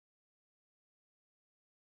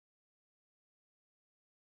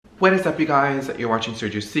What is up, you guys? You're watching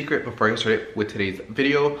Sergio's Secret. Before I get started with today's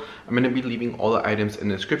video, I'm going to be leaving all the items in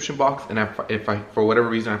the description box, and if I for whatever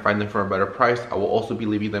reason I find them for a better price, I will also be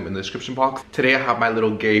leaving them in the description box. Today I have my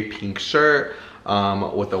little gay pink shirt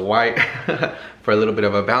with a white for a little bit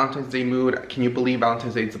of a Valentine's Day mood. Can you believe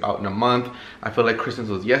Valentine's Day is about in a month? I feel like Christmas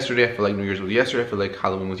was yesterday. I feel like New Year's was yesterday. I feel like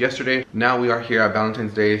Halloween was yesterday. Now we are here at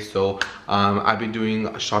Valentine's Day, so I've been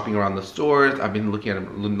doing shopping around the stores. I've been looking at a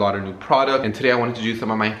lot of new products, and today I wanted to do some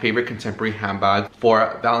of my favorite contemporary handbags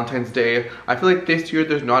for Valentine's Day. I feel like this year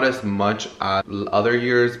there's not as much as other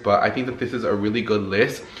years, but I think that this is a really good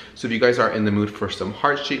list. So if you guys are in the mood for some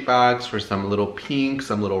heart-shaped bags, for some little pink,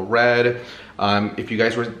 some little red, if you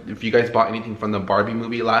guys bought anything from the Barbie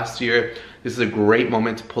movie last year, this is a great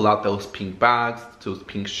moment to pull out those pink bags, those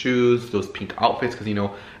pink shoes, those pink outfits, because you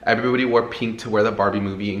know everybody wore pink to wear the Barbie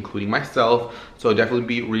movie, including myself. So I'll definitely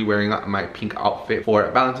be re-wearing my pink outfit for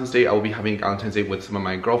Valentine's Day. I will be having Valentine's Day with some of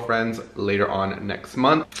my girlfriends later on next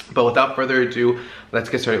month. But without further ado, let's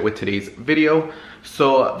get started with today's video.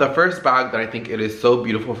 So the first bag that I think it is so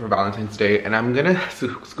beautiful for Valentine's Day, and I'm gonna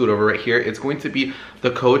scoot over right here, it's going to be the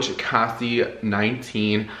Coach Cassie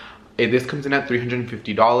 19. This comes in at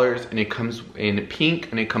 $350, and it comes in pink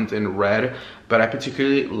and it comes in red, but I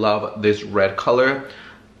particularly love this red color.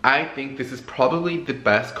 I think this is probably the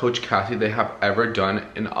best Coach Cassie they have ever done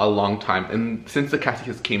in a long time, and since the Cassie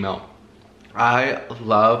has came out. I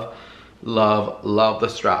love the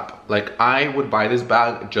strap. Like, I would buy this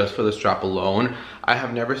bag just for the strap alone. I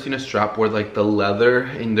have never seen a strap where like the leather,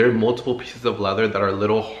 and there are multiple pieces of leather that are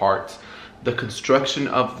little hearts. The construction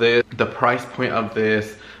of this, the price point of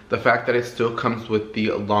this, the fact that it still comes with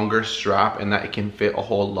the longer strap and that it can fit a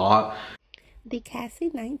whole lot. The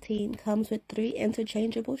Cassie 19 comes with 3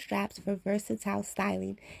 interchangeable straps for versatile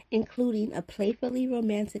styling, including a playfully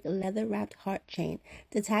romantic leather-wrapped heart chain,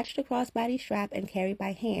 detached to crossbody strap and carried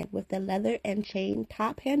by hand, with the leather and chain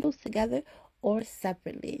top handles together or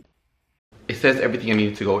separately. It says everything I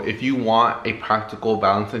need to go. If you want a practical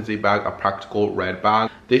Valentine's Day bag, a practical red bag,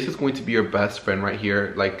 this is going to be your best friend right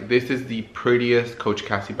here. Like, this is the prettiest Coach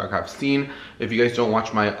Cassie bag I've seen. If you guys don't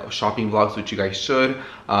watch my shopping vlogs, which you guys should,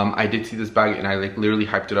 I did see this bag and I like literally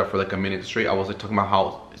hyped it up for like a minute straight. I was like talking about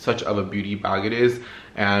how such of a beauty bag it is,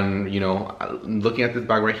 and you know, looking at this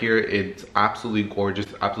bag right here, it's absolutely gorgeous,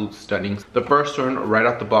 absolutely stunning. The first one right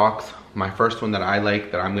out the box, my first one that I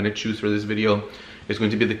like, that I'm gonna choose for this video, is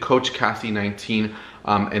going to be the Coach Cassie 19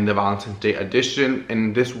 in the Valentine's Day edition.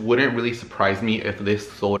 And this wouldn't really surprise me if this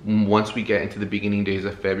sold once we get into the beginning days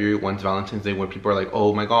of February, once Valentine's Day, where people are like,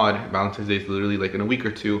 oh my god, Valentine's Day is literally like in a week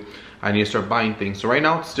or two, I need to start buying things. So right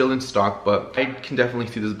now it's still in stock, but I can definitely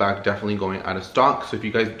see this bag definitely going out of stock. So if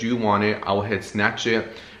you guys do want it, I'll head snatch it.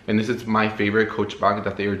 And this is my favorite Coach bag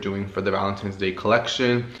that they are doing for the Valentine's Day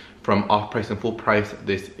collection. From off price and full price,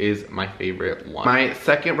 this is my favorite one. My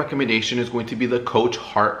second recommendation is going to be the Coach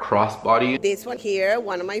Heart Crossbody. This one here,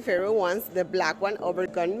 one of my favorite ones, the black one over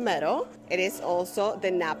gunmetal. It is also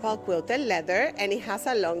the Napa quilted leather, and it has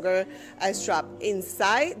a longer strap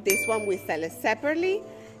inside. This one we sell it separately.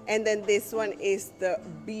 And then this one is the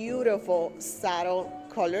beautiful saddle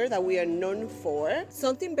color that we are known for.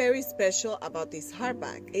 Something very special about this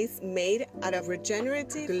hardback is made out of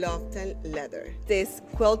regenerative gloved leather. This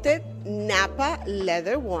quilted Napa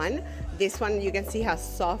leather one, this one you can see how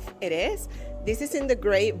soft it is. This is in the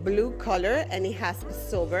gray blue color, and it has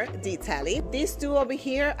silver detailing. These two over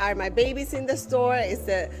here are my babies in the store. It's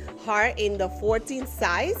the heart in the 14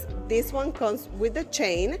 size. This one comes with the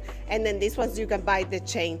chain, and then this ones you can buy the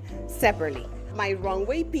chain separately. My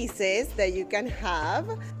runway pieces that you can have,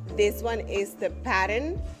 this one is the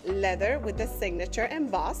pattern leather with the signature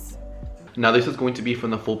emboss. Now this is going to be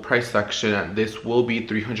from the full price section, and this will be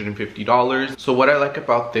 $350. So what I like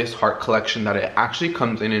about this heart collection, that it actually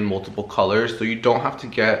comes in multiple colors, so you don't have to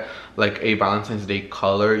get like a Valentine's Day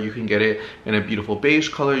color. You can get it in a beautiful beige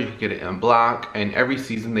color, you can get it in black, and every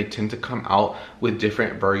season they tend to come out with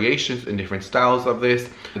different variations and different styles of this.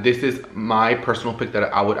 This is my personal pick that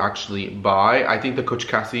I would actually buy. I think the Coach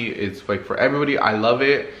Cassie is like for everybody. I love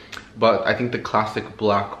it, but I think the classic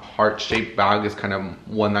black heart-shaped bag is kind of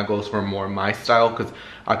one that goes for more my style, because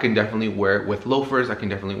I can definitely wear it with loafers, I can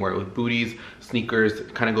definitely wear it with booties, sneakers.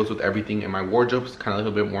 It kind of goes with everything in my wardrobe. It's kind of a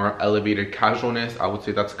little bit more elevated casualness. I would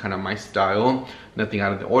say that's kind of my style, nothing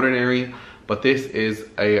out of the ordinary, but this is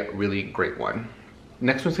a really great one.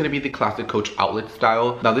 Next one's gonna be the classic Coach outlet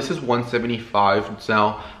style. Now this is $175.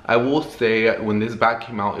 Now I will say when this bag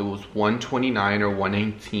came out, it was $129 or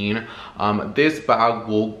 $119. This bag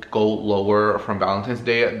will go lower from Valentine's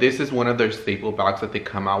Day. This is one of their staple bags that they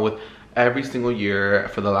come out with every single year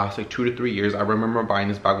for the last like 2 to 3 years. I remember buying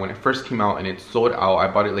this bag when it first came out and it sold out. I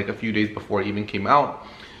bought it like a few days before it even came out.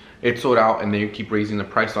 It sold out and they keep raising the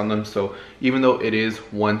price on them. So even though it is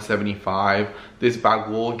 $175, this bag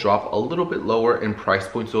will drop a little bit lower in price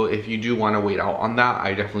point. So if you do want to wait out on that,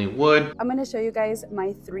 I definitely would. I'm going to show you guys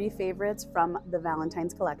my 3 favorites from the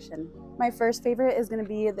Valentine's collection. My first favorite is going to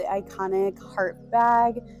be the iconic heart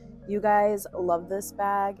bag. You guys love this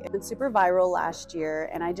bag. It was super viral last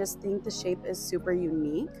year and I just think the shape is super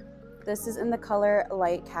unique. This is in the color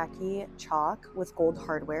light khaki chalk with gold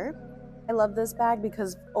hardware. I love this bag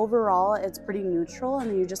because overall it's pretty neutral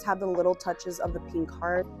and then you just have the little touches of the pink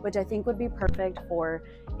heart, which I think would be perfect for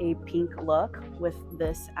a pink look with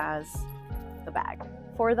this as the bag.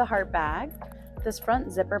 For the heart bag, this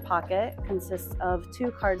front zipper pocket consists of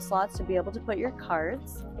 2 card slots to be able to put your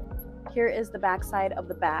cards. Here is the back side of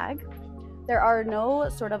the bag. There are no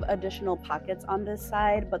sort of additional pockets on this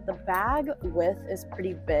side, but the bag width is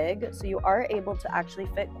pretty big, so you are able to actually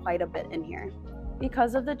fit quite a bit in here.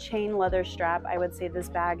 Because of the chain leather strap, I would say this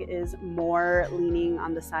bag is more leaning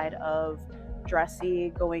on the side of dressy,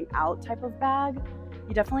 going out type of bag.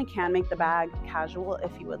 You definitely can make the bag casual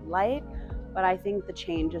if you would like, but I think the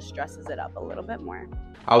chain just dresses it up a little bit more.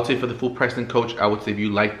 I would say for the full price in Coach, I would say if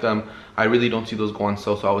you like them, I really don't see those go on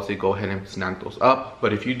sale, so I would say go ahead and snag those up.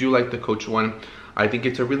 But if you do like the Coach one, I think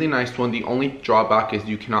it's a really nice one. The only drawback is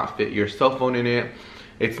you cannot fit your cell phone in it.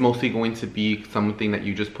 It's mostly going to be something that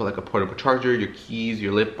you just put like a portable charger, your keys,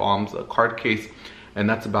 your lip balms, a card case, and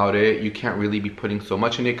that's about it. You can't really be putting so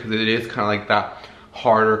much in it because it is kind of like that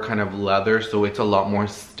harder kind of leather, so it's a lot more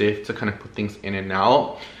stiff to kind of put things in and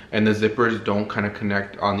out. And the zippers don't kind of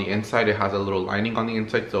connect on the inside. It has a little lining on the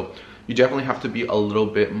inside, so you definitely have to be a little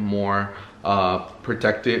bit more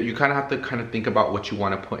protected. You kind of have to kind of think about what you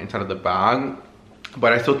want to put inside of the bag.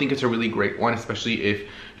 But I still think it's a really great one, especially if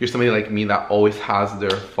you're somebody like me that always has their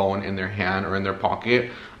phone in their hand or in their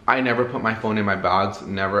pocket. I never put my phone in my bags,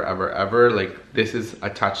 never, ever, ever. Like, this is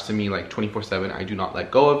attached to me like 24/7. I do not let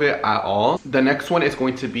go of it at all. The next one is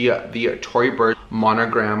going to be the Tory Burch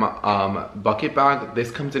monogram bucket bag.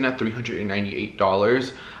 This comes in at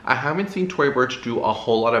 $398. I haven't seen Tory Burch do a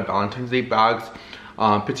whole lot of Valentine's Day bags.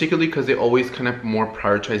 Particularly because they always kind of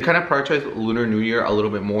prioritize Lunar New Year a little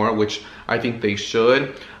bit more, which I think they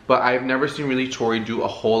should. But I've never seen really Tory do a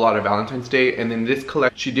whole lot of Valentine's Day. And in this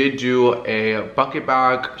collection, she did do a bucket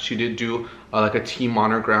bag. She did do like a T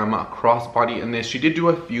monogram crossbody in this. She did do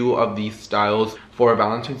a few of these styles for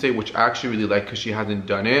Valentine's Day, which I actually really like because she hasn't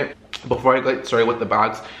done it. Before I get started with the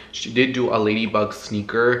bags, she did do a ladybug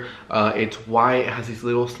sneaker. It's white, it has these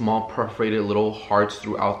little small perforated little hearts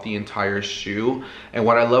throughout the entire shoe. And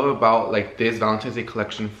what I love about like this Valentine's Day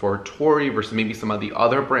collection for Tory versus maybe some of the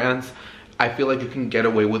other brands, I feel like you can get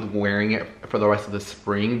away with wearing it for the rest of the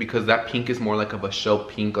spring because that pink is more like of a shell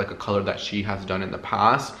pink, like a color that she has done in the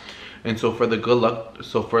past. And so for the good luck,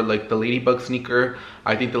 so for like the ladybug sneaker,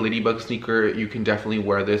 I think the ladybug sneaker, you can definitely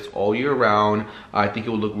wear this all year round. I think it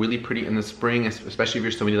will look really pretty in the spring, especially if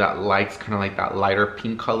you're somebody that likes kind of like that lighter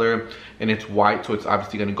pink color. And it's white, so it's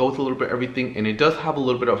obviously going to go with a little bit of everything. And it does have a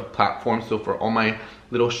little bit of a platform, so for all my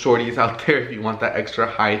little shorties out there, if you want that extra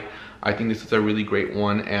height, I think this is a really great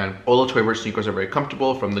one. And all the Tory Burch sneakers are very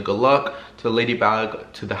comfortable, from the Good Luck to the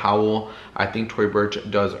Ladybag to the Howl. I think Tory Burch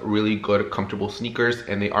does really good comfortable sneakers,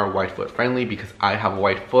 and they are wide foot friendly because I have a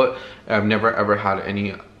wide foot. I've never ever had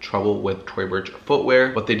any trouble with Tory Burch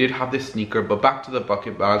footwear, but they did have this sneaker. But back to the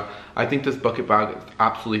bucket bag, I think this bucket bag is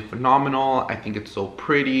absolutely phenomenal. I think it's so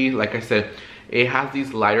pretty. Like I said, it has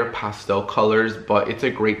these lighter pastel colors, but it's a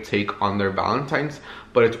great take on their Valentine's.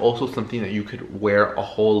 But it's also something that you could wear a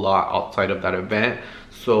whole lot outside of that event.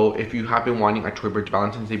 So if you have been wanting a Tory Burch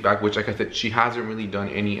Valentine's Day bag, which like I said, she hasn't really done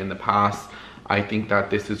any in the past, I think that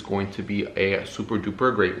this is going to be a super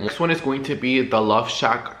duper great one. Next one is going to be the Love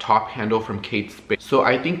Shack top handle from Kate Spade. So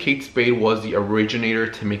I think Kate Spade was the originator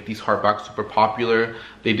to make these heart bags super popular.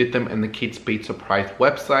 They did them in the Kate Spade Surprise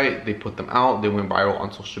website. They put them out, they went viral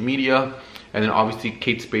on social media. And then obviously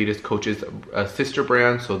Kate Spade is Coach's sister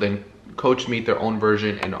brand, so then Coach made their own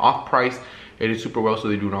version and off price. It did super well, so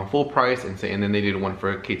they do it on full price, and then they did one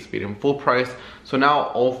for Kate Spade in full price. So now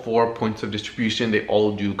all 4 points of distribution, they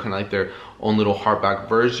all do kind of like their own little hardback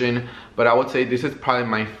version. But I would say this is probably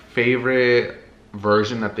my favorite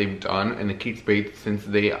version that they've done in the Kate Spade since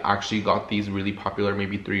they actually got these really popular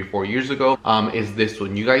maybe 3 or 4 years ago, is this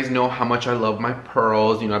one. You guys know how much I love my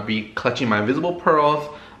pearls. You know, I'd be clutching my invisible pearls.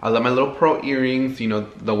 I love my little pearl earrings, you know,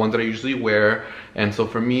 the ones that I usually wear. And so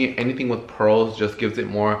for me, anything with pearls just gives it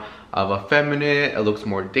more of a feminine. It looks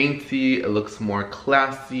more dainty. It looks more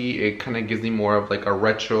classy. It kind of gives me more of like a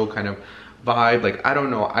retro kind of vibe. Like, I don't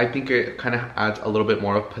know, I think it kind of adds a little bit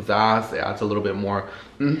more of pizzazz. It adds a little bit more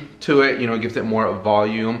to it, you know, it gives it more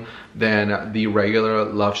volume than the regular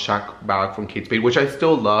Love Shack bag from Kate Spade, which I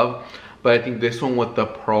still love, but I think this one with the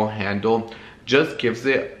pearl handle just gives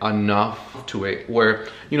it enough to it where,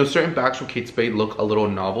 you know, certain bags from Kate Spade look a little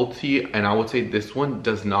novelty, and I would say this one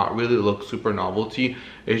does not really look super novelty.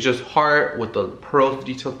 It's just heart with the pearls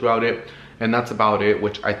detail throughout it, and that's about it,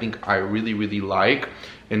 which I think I really like.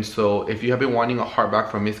 And so if you have been wanting a heart bag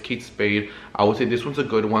from Miss Kate Spade, I would say this one's a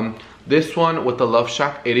good one. This one with the Love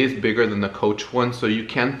Shack, it is bigger than the Coach one, so you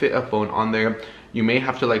can fit a phone on there. You may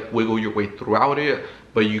have to like wiggle your way throughout it,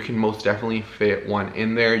 but you can most definitely fit one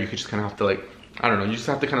in there. You could just kind of have to, like, I don't know, you just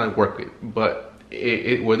have to kind of like work it. But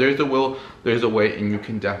where there's a will, there's a way, and you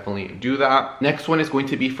can definitely do that. Next one is going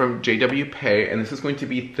to be from JW Pay, and this is going to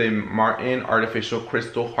be the Martin Artificial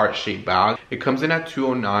Crystal Heart Shaped Bag. It comes in at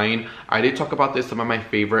 $209. I did talk about this, some of my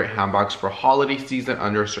favorite handbags for holiday season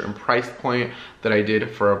under a certain price point that I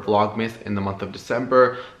did for a Vlogmas in the month of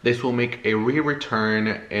December. This will make a return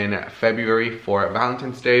in February for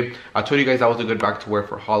Valentine's Day. I told you guys that was a good bag to wear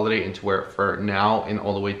for holiday and to wear it for now and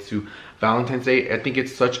all the way to Valentine's Day. I think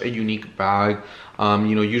it's such a unique bag.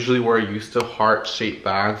 You know, usually we're used to heart-shaped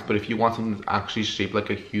bags, but if you want something that's actually shaped like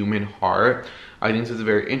a human heart, I think this is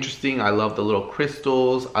very interesting. I love the little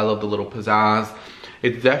crystals. I love the little pizzazz.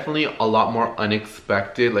 It's definitely a lot more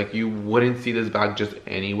unexpected. Like, you wouldn't see this bag just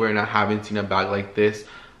anywhere, and I haven't seen a bag like this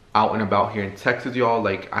out and about here in Texas, y'all.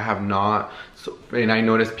 Like, I have not. So, and I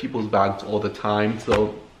notice people's bags all the time.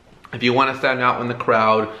 So if you want to stand out in the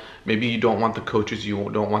crowd, maybe you don't want the Coaches, you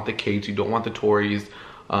don't want the Kates, you don't want the Torys,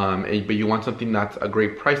 but you want something that's a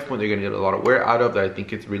great price point, you're gonna get a lot of wear out of, that I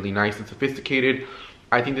think it's really nice and sophisticated.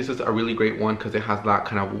 I think this is a really great one because it has that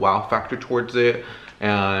kind of wow factor towards it,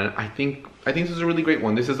 and I think this is a really great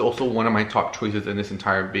one. This is also one of my top choices in this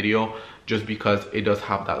entire video, just because it does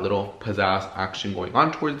have that little pizzazz action going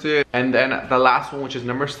on towards it. And then the last one, which is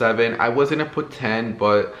number 7, I was gonna put 10,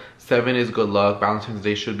 but 7 is good luck. Valentine's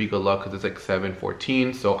Day should be good luck because it's like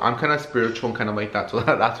 7/14, so I'm kind of spiritual and kind of like that, so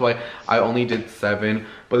that's why I only did 7.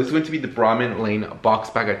 But this is going to be the Brahmin Lane box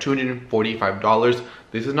bag at $245.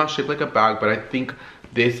 This is not shaped like a bag, but I think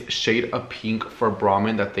this shade of pink for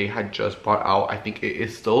Brahmin that they had just brought out, I think it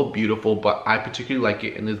is so beautiful, but I particularly like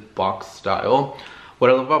it in this box style. What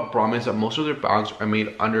I love about Brahmin is that most of their bags are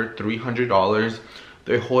made under $300.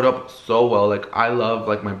 They hold up so well. Like, I love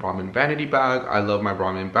like my Brahmin vanity bag. I love my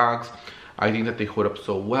Brahmin bags. I think that they hold up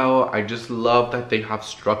so well. I just love that they have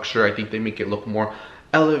structure. I think they make it look more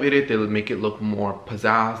elevated. They make it look more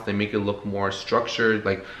pizzazz. They make it look more structured.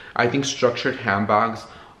 Like, I think structured handbags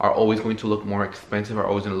are always going to look more expensive, are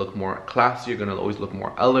always going to look more classy, you're going to always look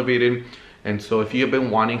more elevated. And so if you have been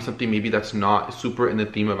wanting something maybe that's not super in the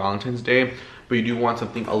theme of Valentine's Day, but you do want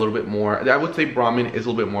something a little bit more, I would say Brahmin is a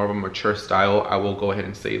little bit more of a mature style. I will go ahead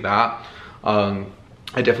and say that.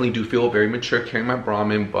 I definitely do feel very mature carrying my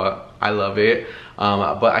Brahmin, but I love it.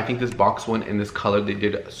 But I think this box one in this color, they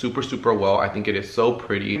did super well. I think it is so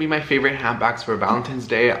pretty. Maybe my favorite handbags for Valentine's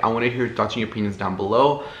Day. I want to hear your thoughts and your opinions down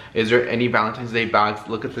below. Is there any Valentine's Day bags?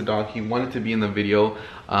 Look at the dog. He wanted to be in the video.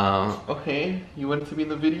 Okay, you wanted to be in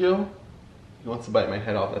the video? He wants to bite my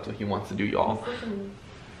head off. That's what he wants to do, y'all.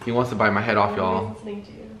 He wants to bite my head off, y'all.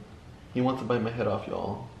 He wants to bite my head off,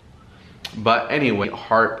 y'all. But anyway,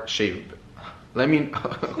 heart shape. Let me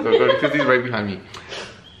because he's right behind me.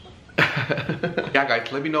 Yeah,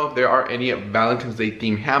 guys, let me know if there are any Valentine's Day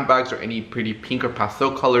themed handbags or any pretty pink or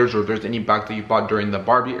pastel colors, or if there's any bags that you bought during the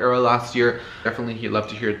Barbie era last year. Definitely love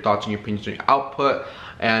to hear your thoughts and your opinions on your output.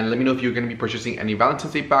 And let me know if you're going to be purchasing any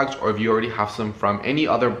Valentine's Day bags, or if you already have some from any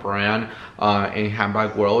other brand in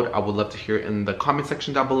handbag world. I would love to hear it in the comment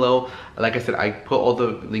section down below. Like I said, I put all the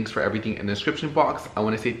links for everything in the description box. I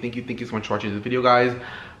want to say thank you so much for watching this video, guys.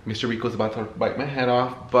 Mr. Rico's about to bite my head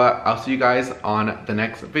off, but I'll see you guys on the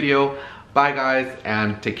next video. Bye, guys,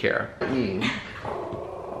 and take care.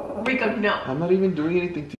 Rico, no. I'm not even doing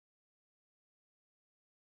anything to